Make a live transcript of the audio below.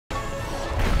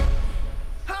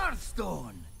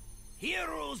Hearthstone,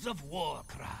 Heroes of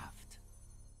Warcraft.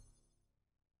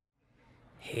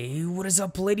 Hey, what is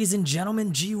up, ladies and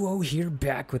gentlemen? Geewhoa here,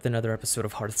 back with another episode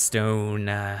of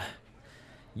Hearthstone.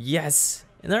 Yes,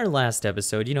 in our last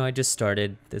episode, I just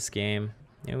started this game.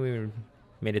 We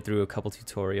made it through a couple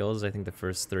tutorials. I think the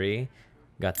first 3.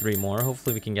 Got 3 more.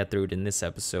 Hopefully we can get through it in this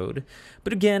episode.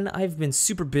 But again, I've been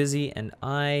super busy, and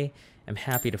I am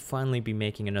happy to finally be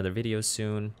making another video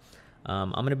soon.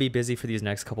 I'm going to be busy for these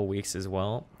next couple weeks as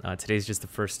well. Today's just the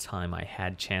first time I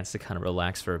had a chance to kind of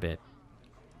relax for a bit.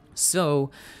 So,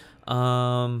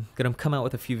 gonna come out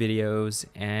with a few videos,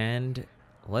 and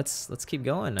let's keep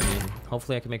going. I mean,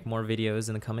 hopefully I can make more videos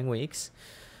in the coming weeks.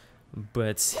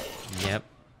 But, yep.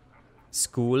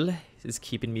 School is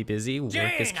keeping me busy.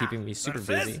 Work is keeping me super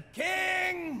busy.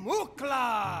 King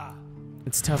Mukla.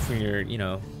 It's tough when you're,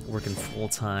 working full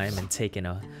time and taking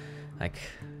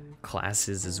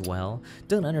classes as well.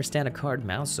 Don't understand a card,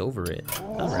 mouse over it.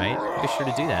 Alright, be sure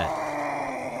to do that.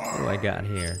 What do I got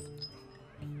here?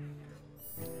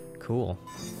 Cool.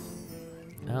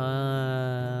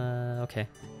 Okay.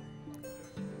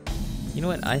 You know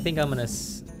what? I think I'm gonna...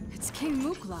 It's King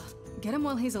Mukla. Get him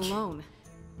while he's alone.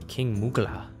 King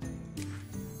Mukla.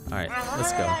 Alright,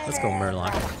 let's go. Let's go,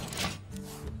 Murloc.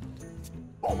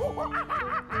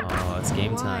 Oh, it's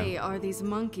game time. Why are these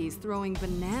monkeys throwing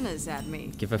bananas at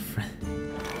me? Give a friend.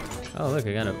 Oh, look,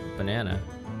 I got a banana.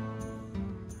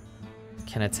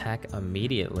 Can attack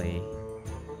immediately.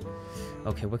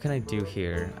 Okay, what can I do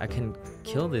here? I can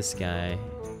kill this guy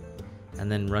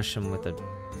and then rush him with a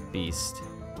beast.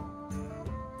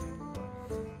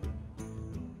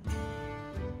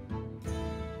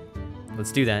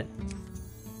 Let's do that.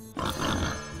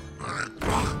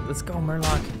 Let's go,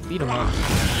 Murloc. Beat him up.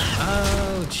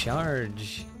 Oh,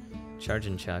 charge. Charge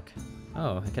and chuck.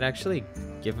 Oh, I could actually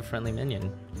give a friendly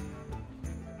minion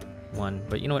 1,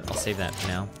 but you know what? I'll save that for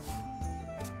now.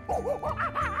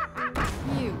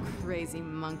 You crazy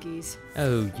monkeys.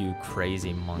 Oh, you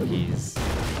crazy monkeys.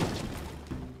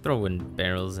 Throwing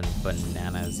barrels and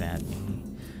bananas at me.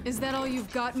 Is that all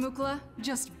you've got, Mukla?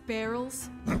 Just barrels?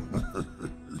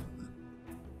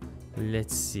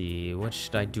 Let's see, what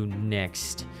should I do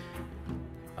next?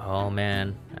 Oh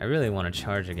man, I really want to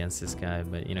charge against this guy,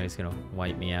 but he's gonna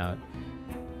wipe me out.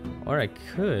 Or I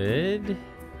could...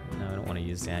 No, I don't want to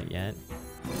use that yet.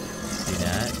 Let's do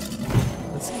that.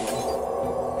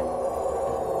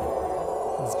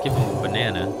 Let's give him a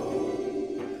banana.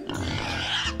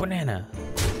 Banana!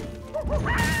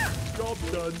 Job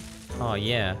done. Oh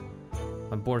yeah.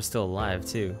 My boar's still alive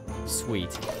too.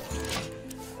 Sweet.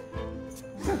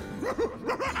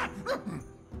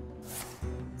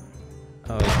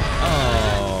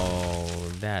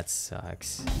 Oh, that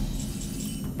sucks.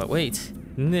 But wait,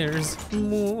 there's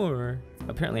more.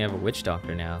 Apparently I have a witch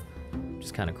doctor now, which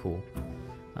is kind of cool.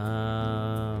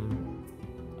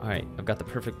 Alright, I've got the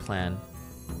perfect plan.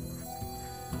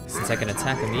 Since I can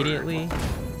attack immediately,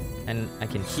 and I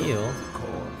can heal.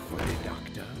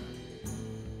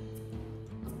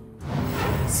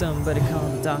 Somebody call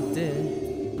the doctor.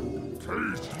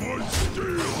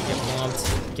 Get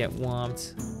whomped. Get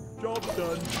whomped. Job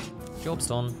done. Job's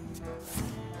done.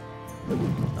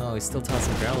 Oh, he's still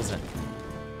tossing barrels at.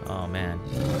 Oh man.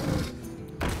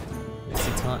 Is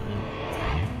he taunting?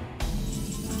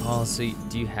 Oh, so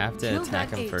do you have to attack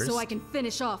him first? So I can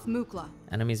finish off Mukla.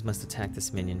 Enemies must attack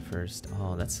this minion first.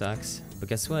 Oh, that sucks. But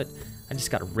guess what? I just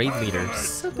got a raid leader.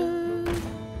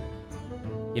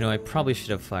 I probably should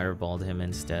have fireballed him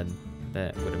instead.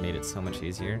 That would have made it so much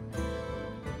easier.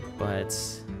 But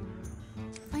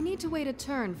I need to wait a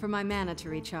turn for my mana to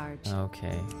recharge.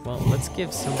 okay. Well, let's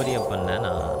give somebody a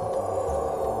banana.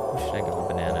 Who should I give a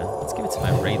banana? Let's give it to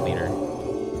my raid leader.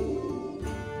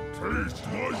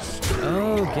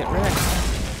 Oh, get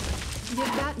wrecked.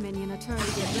 Give that minion a turn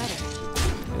to get better.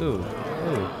 Ooh,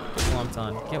 get whomped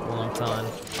on, get whomped on.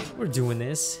 We're doing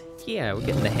this. Yeah, we're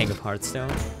getting the hang of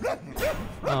Hearthstone.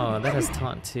 Oh, that has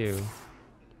taunt too.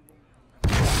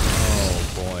 Oh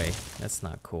boy, that's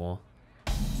not cool.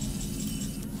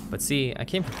 But see, I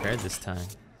came prepared this time.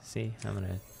 See, I'm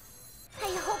gonna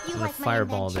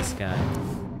fireball this guy.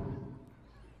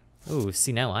 Ooh,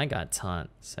 see, now I got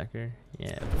taunt, sucker.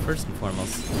 Yeah, but first and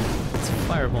foremost, let's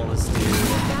fireball this dude.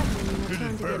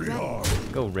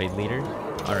 Go, raid leader.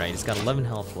 Alright, he's got 11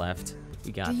 health left.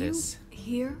 We got this. Do you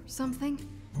hear something?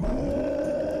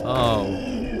 Oh,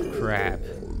 crap.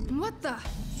 What the?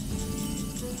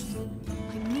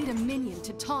 I need a minion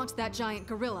to taunt that giant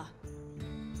gorilla.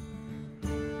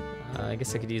 I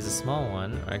guess I could use a small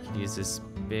one, or I could use this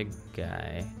big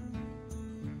guy.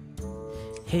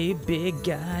 Hey big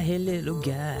guy, hey little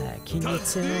guy, can you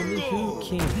tell me who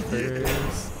came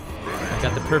first? I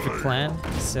got the perfect plan,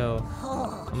 so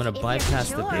I'm gonna bypass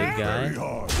the big guy.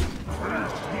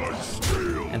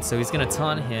 And so he's gonna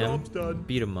taunt him,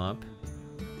 beat him up.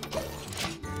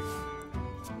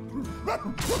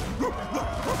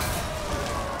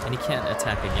 And he can't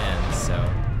attack again, so...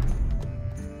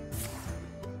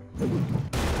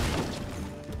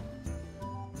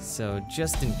 So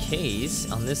just in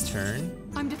case, on this turn...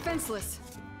 I'm defenseless.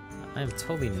 I am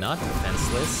totally not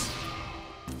defenseless.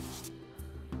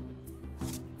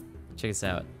 Check this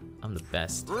out. I'm the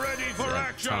best. Ready for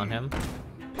action. Taunt him.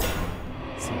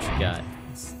 See what you got.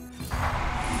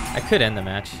 I could end the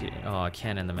match. Oh, I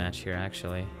can't end the match here,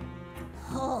 actually.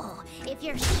 Oh, if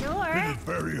you're sure.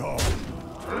 Very hard.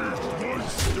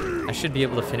 I should be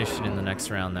able to finish it in the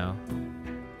next round, though.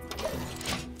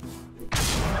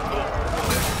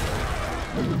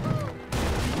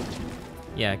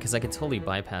 Yeah, because I could totally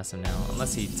bypass him now,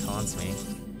 unless he taunts me.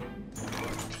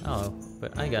 Oh,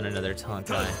 but I got another taunt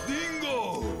guy.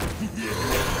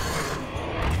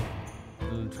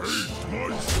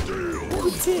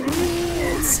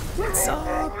 What's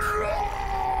up?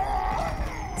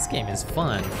 This game is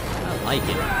fun. I like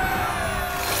it.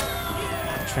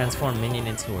 Transform minion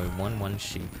into a 1/1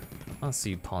 sheep. I'll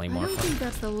see you, I polymorph. don't think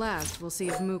that's the last we'll see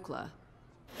of Mookla.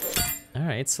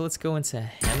 Alright, so let's go into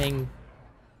Hemmet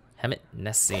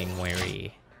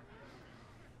Nessingwary.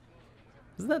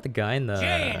 Isn't that the guy in the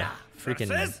freaking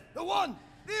the one,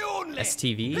 the only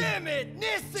STV?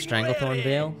 Hearthstone Stranglethorn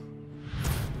Veil?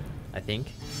 I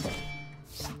think.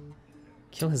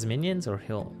 Kill his minions or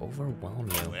he'll overwhelm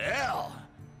you. Well,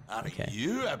 are Okay.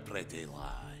 you a pretty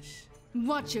lass?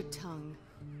 Watch your tongue.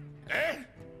 Eh?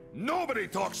 Nobody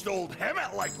talks to old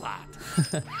Hemet like that.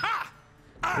 Ha!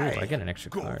 Ooh, I get an extra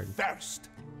go card. first.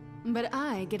 But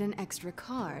I get an extra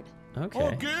card. Okay.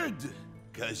 Oh, good.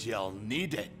 Because you'll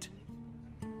need it.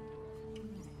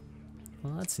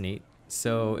 Well, that's neat.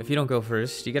 So, if you don't go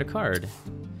first, you get a card.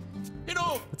 You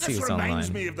know, Let's see this what's reminds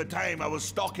online. me of the time I was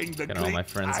stalking the Got all great my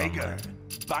friends tiger,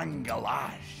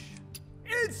 Bangladesh.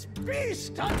 It's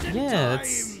beast hunting Yeah, time!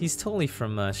 he's totally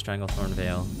from Stranglethorn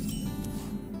Vale.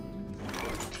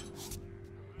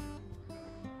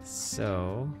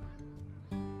 So...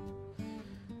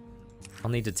 I'll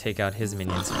need to take out his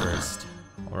minions first,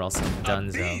 or else I'm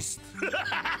donezo. Beast.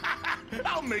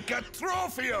 I'll make a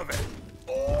trophy of it.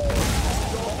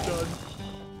 Oh,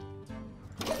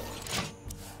 done.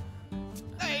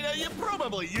 Hey, now you're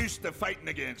probably used to fighting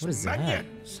against What is that?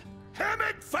 minions.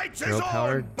 Hemet fights his Hero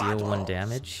power, own deal battles. 1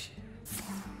 damage.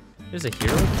 There's a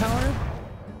hero power?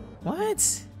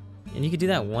 What? And you could do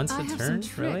that once I a have turn?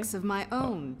 some Really? tricks of my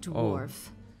own, dwarf.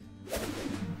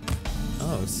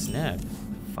 Oh, snap.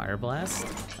 Fire Blast?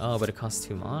 Oh, but it costs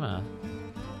 2 mana.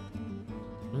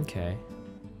 Okay.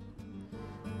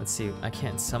 Let's see, I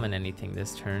can't summon anything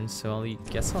this turn, so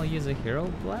guess I'll use a Hero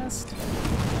Blast?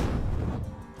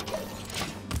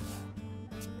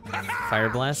 Fire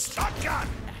Blast? Shotgun.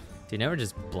 Dude, now we're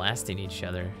just blasting each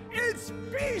other. It's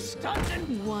beast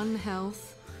hunting. 1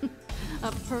 health.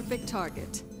 A perfect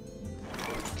target.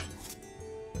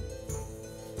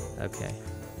 Okay.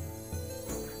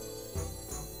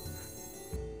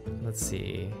 Let's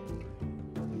see.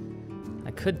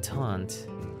 I could taunt.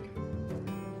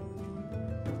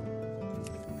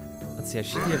 Let's see, I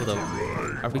should be able to...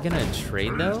 Are we gonna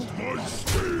trade though?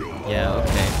 Yeah,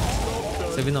 okay.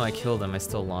 So even though I killed him, I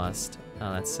still lost.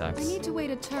 Oh, that I sucks. need to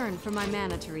wait a turn for my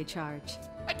mana to recharge.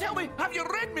 And tell me, have you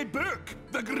read me book,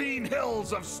 The Green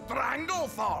Hills of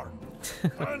Stranglethorn?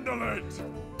 Handle it.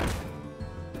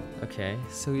 Okay,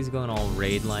 so he's going all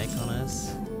raid-like on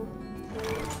us.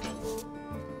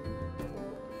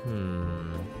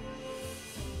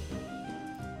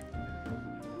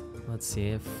 Let's see,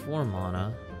 I have 4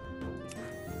 mana.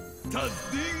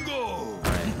 Tadingo.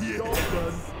 Alright.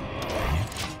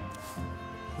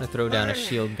 I'm gonna throw down a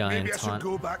shield guy and Maybe I should taunt.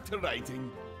 go back to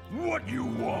writing. What you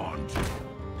want?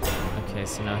 Okay,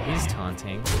 so now he's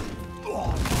taunting.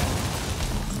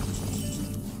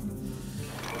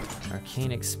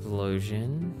 Arcane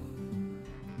Explosion.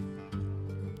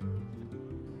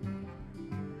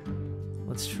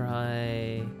 Let's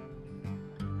try...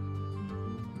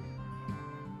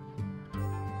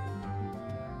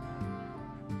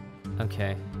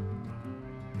 Okay.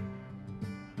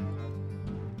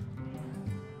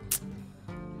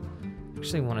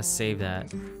 Actually want to save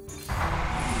that.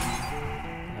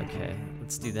 Okay,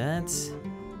 let's do that.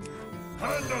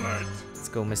 Handle it. Let's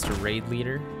go, Mr. Raid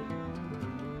Leader. Man.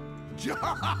 Give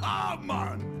that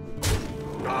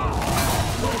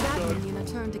minion a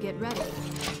turn to get ready.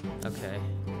 Okay,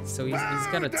 so he's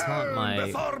got to taunt my...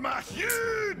 Before my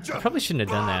huge I probably shouldn't have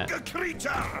done that. creature.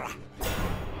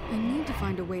 I need to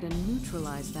find a way to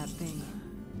neutralize that thing.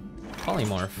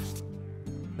 Polymorph.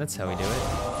 That's how we do it.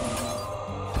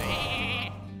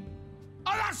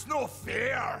 Oh, that's no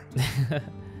fair!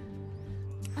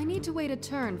 I need to wait a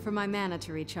turn for my mana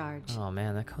to recharge. Oh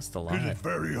man, that cost a lot. Hit it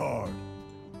very hard.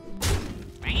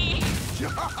 Man.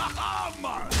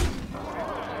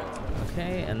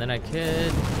 Okay, and then I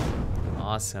could...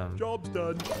 Awesome. Job's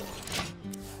done.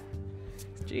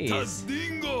 Jeez.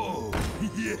 Dingo!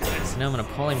 Yes! So now I'm gonna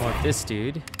polymorph this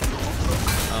dude.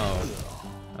 Oh.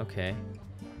 Okay.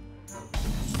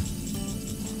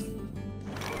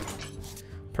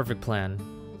 Perfect plan.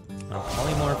 I'll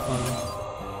polymorph him.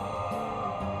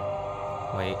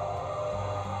 Wait.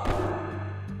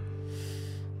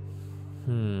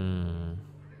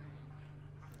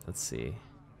 Let's see.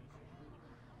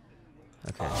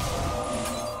 Okay.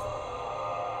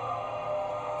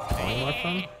 Polymorph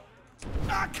him.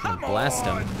 Ah, come Blast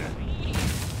on! him.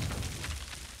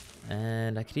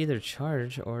 And I could either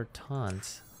charge or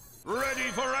taunt. Ready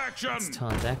for action! Let's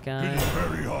taunt that guy. Hit it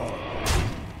very hard.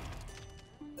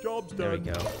 Job's There we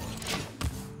done. go.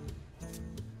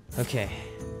 Okay.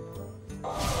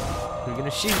 We're gonna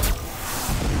shoot.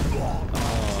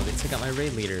 Oh, they took out my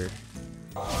raid leader.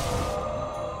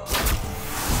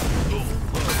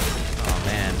 Oh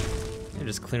man, they're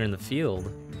just clearing the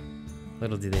field.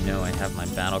 Little do they know I have my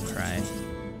battle cry.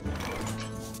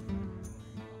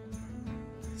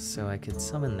 So I could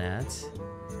summon that.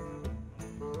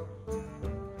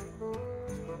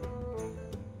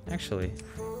 Actually,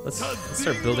 let's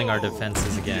start building our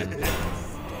defenses again.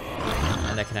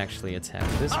 And I can actually attack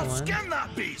this I'll one. skin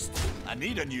that beast! I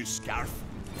need a new scarf.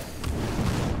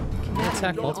 Can you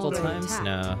attack You'll multiple already times? attack.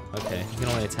 No. Okay, you can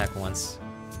only attack once.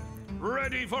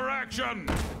 Ready for action!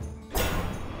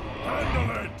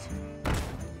 Handle it!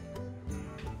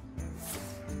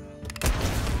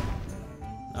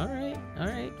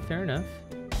 Alright, fair enough.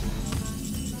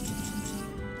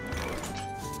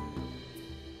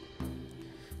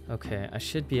 Okay, I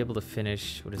should be able to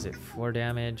finish, what is it, 4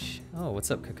 damage? Oh, what's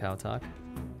up, Cacao Talk?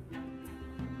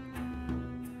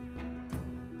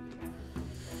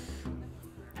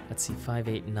 Let's see, 5,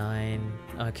 8, 9.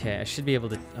 Okay, I should be able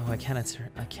to, oh, I can't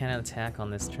attack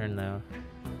on this turn though.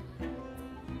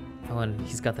 Oh, and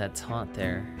he's got that taunt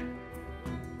there.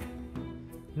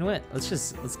 You know what, let's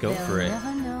go They'll for it.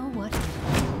 never know what.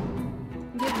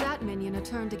 Give that minion a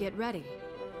turn to get ready.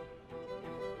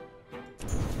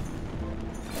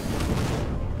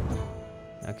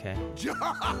 Okay. Man.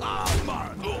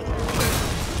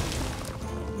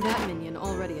 That minion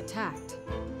already attacked.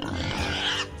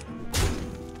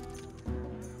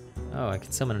 Oh, I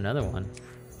could summon another one.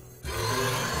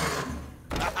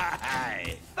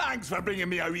 Hey, thanks for bringing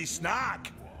me a wee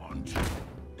snack.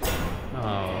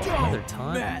 Oh, another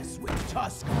taunt? Mess with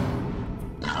Tusk.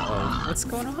 Oh, what's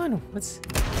going on?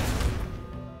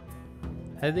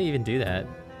 How did they even do that?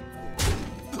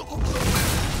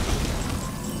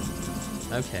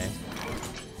 Okay.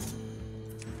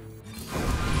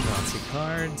 Draw 2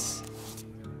 cards.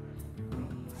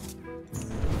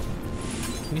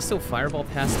 Can you still fireball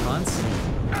past taunts?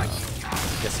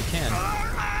 Yes, you can.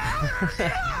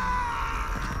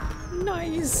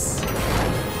 Nice!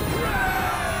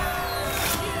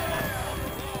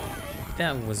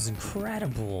 That was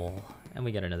incredible. And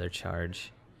we got another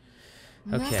charge.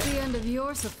 That's Okay. the end of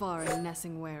your safari,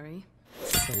 Nessingwary.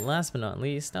 So last but not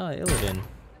least, Illidan.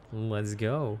 Let's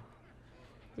go.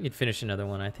 We could finish another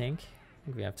one, I think.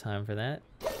 We have time for that.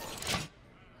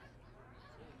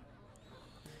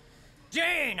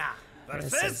 Jaina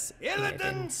This versus is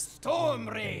Illidan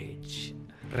Stormrage.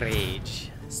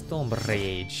 Rage. Storm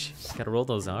Rage. Gotta roll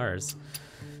those R's.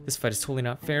 This fight is totally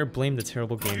not fair. Blame the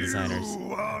terrible game designers.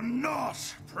 You are not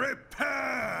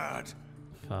prepared.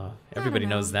 Oh, everybody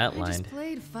knows that I line. just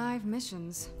played 5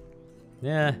 missions.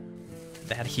 Yeah,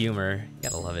 that humor. You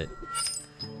gotta love it.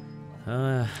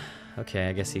 Okay,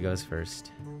 I guess he goes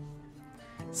first.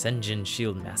 Senjin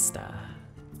Shieldmaster.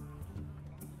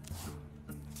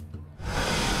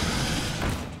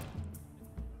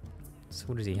 So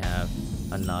what does he have?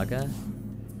 A Naga?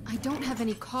 I don't have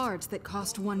any cards that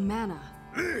cost 1 mana.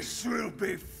 This will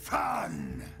be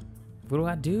fun. What do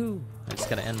I do? I just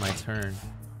gotta end my turn.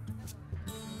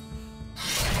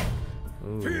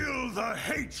 Ooh. Feel the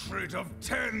hatred of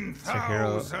So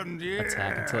hero 10,000 years.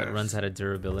 attack until it runs out of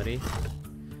durability.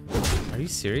 Are you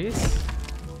serious?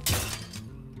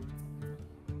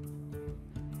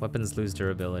 Weapons lose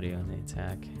durability on the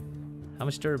attack. How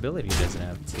much durability does it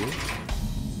have? 2?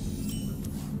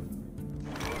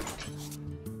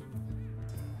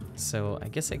 So I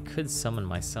guess I could summon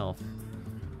myself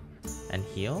and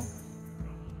heal.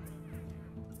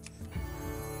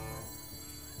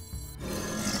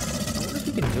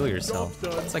 heal yourself?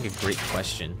 That's like a great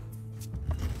question.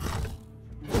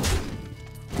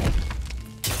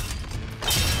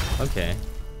 Okay.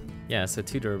 Yeah, so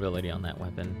 2 durability on that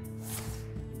weapon.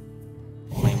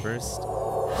 Flame burst. Stare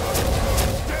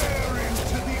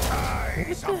into the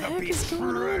eyes What the heck is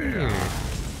going on here?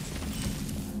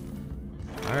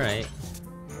 Alright.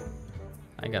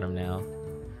 I got him now.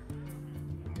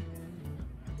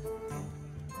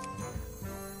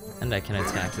 And I can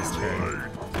attack his turn.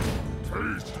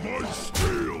 Taste my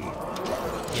steel.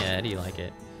 Yeah, how do you like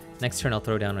it? Next turn I'll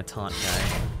throw down a taunt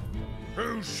guy.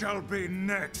 Who shall be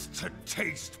next to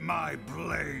taste my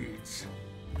blades?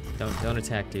 Don't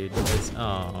attack, dude. Because,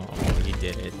 oh, you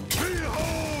did it.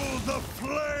 Behold the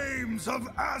flames of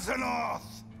Azeroth!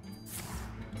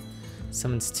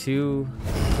 Summons 2.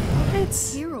 What?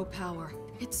 Hero power.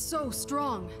 It's so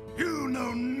strong. You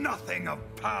know nothing of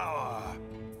power.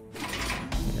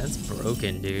 That's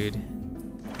broken, dude.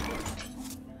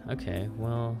 Okay,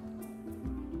 well,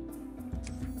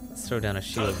 let's throw down a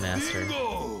shield master.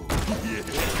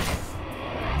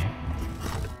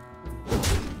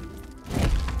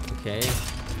 Okay.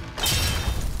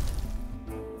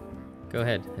 Go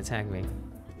ahead, attack me.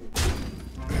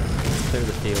 Let's clear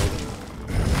the field.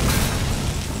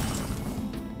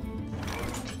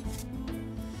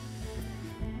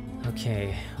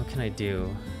 Okay, what can I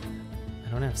do? I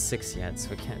don't have 6 yet,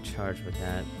 so I can't charge with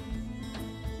that.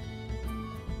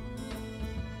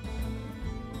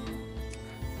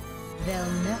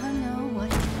 They'll never know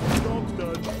what.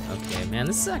 Okay, man,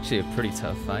 this is actually a pretty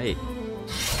tough fight.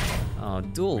 Oh,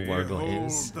 dual Behold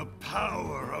warglaves. the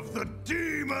power of the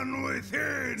demon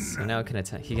within. So now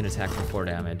he can attack for 4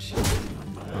 damage. Oh,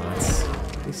 that's,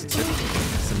 at least he took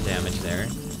some damage there.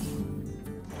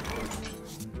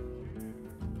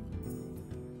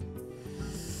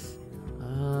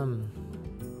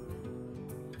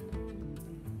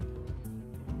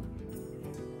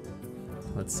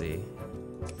 Let's see.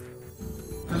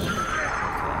 Okay.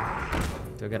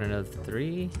 Do I got another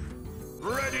 3?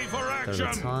 Ready for Throw the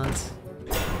action. taunt.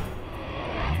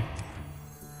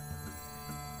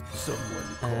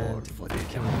 And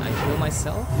can I heal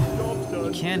myself?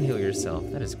 You can heal yourself.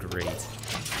 That is great.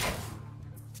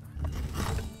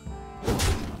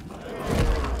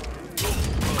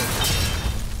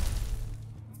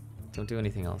 Don't do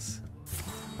anything else.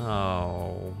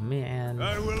 Oh, man.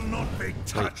 I will not be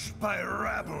touched by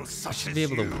rabble such Should as be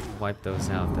able to you. wipe those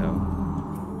out, though.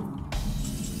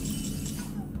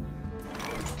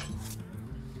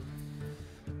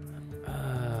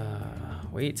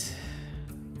 Wait.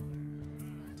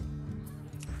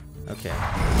 Okay.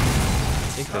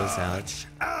 Take those out. Such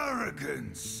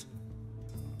arrogance.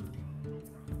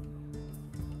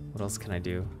 What else can I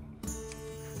do?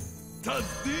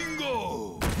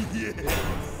 Tadingo.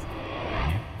 Yes.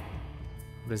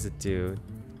 What does it do?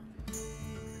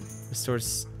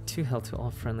 Restores 2 health to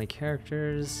all friendly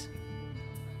characters.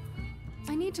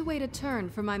 I need to wait a turn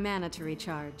for my mana to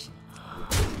recharge.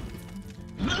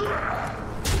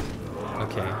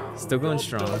 Okay, still going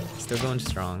strong. Still going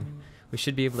strong. We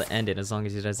should be able to end it as long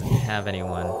as he doesn't have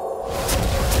anyone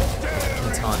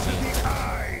can taunt me. The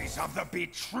eyes of the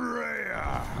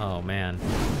betrayer. Oh man,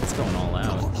 it's going all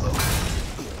out.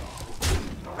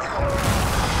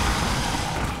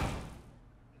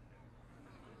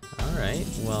 Alright,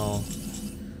 well,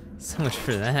 so much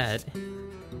for that.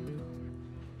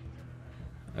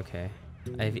 Okay,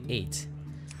 I have 8.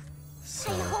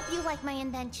 So I hope you like my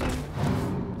invention.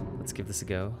 let's give this a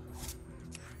go.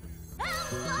 I'm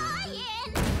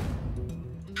flying!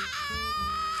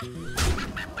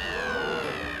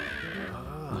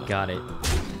 Got it.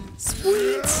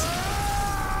 Sweet!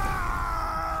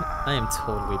 I am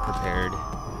totally prepared.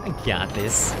 I got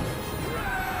this.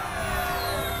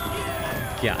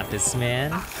 Got this,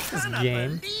 man. This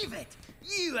game. Believe it!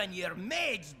 You and your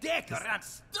mage deck are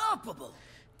unstoppable!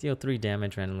 Deal 3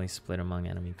 damage randomly split among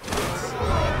enemy players.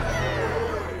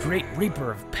 Great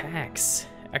Reaper of Packs.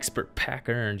 Expert pack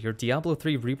earned. Your Diablo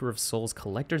 3 Reaper of Souls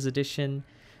Collector's Edition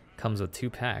comes with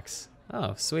 2 packs.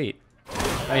 Oh, sweet.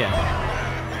 Oh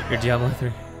yeah. Your Diablo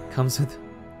 3 comes with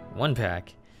 1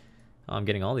 pack. Oh, I'm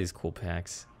getting all these cool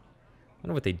packs. I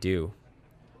wonder what they do.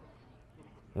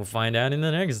 We'll find out in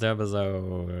the next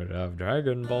episode of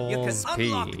Dragon You Balls can P.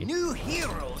 unlock new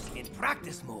heroes in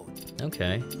practice mode.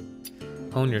 Okay.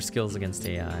 Hone your skills against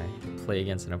AI, play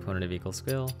against an opponent of equal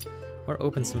skill, or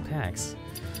open some packs.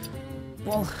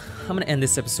 Well, I'm gonna end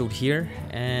this episode here,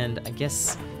 and I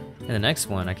guess in the next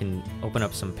one I can open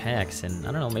up some packs, and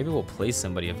I don't know, maybe we'll play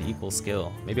somebody of equal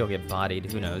skill. Maybe I'll get bodied,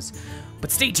 who knows.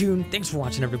 But stay tuned, thanks for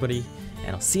watching everybody,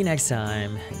 and I'll see you next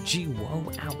time.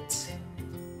 Geewhoa out.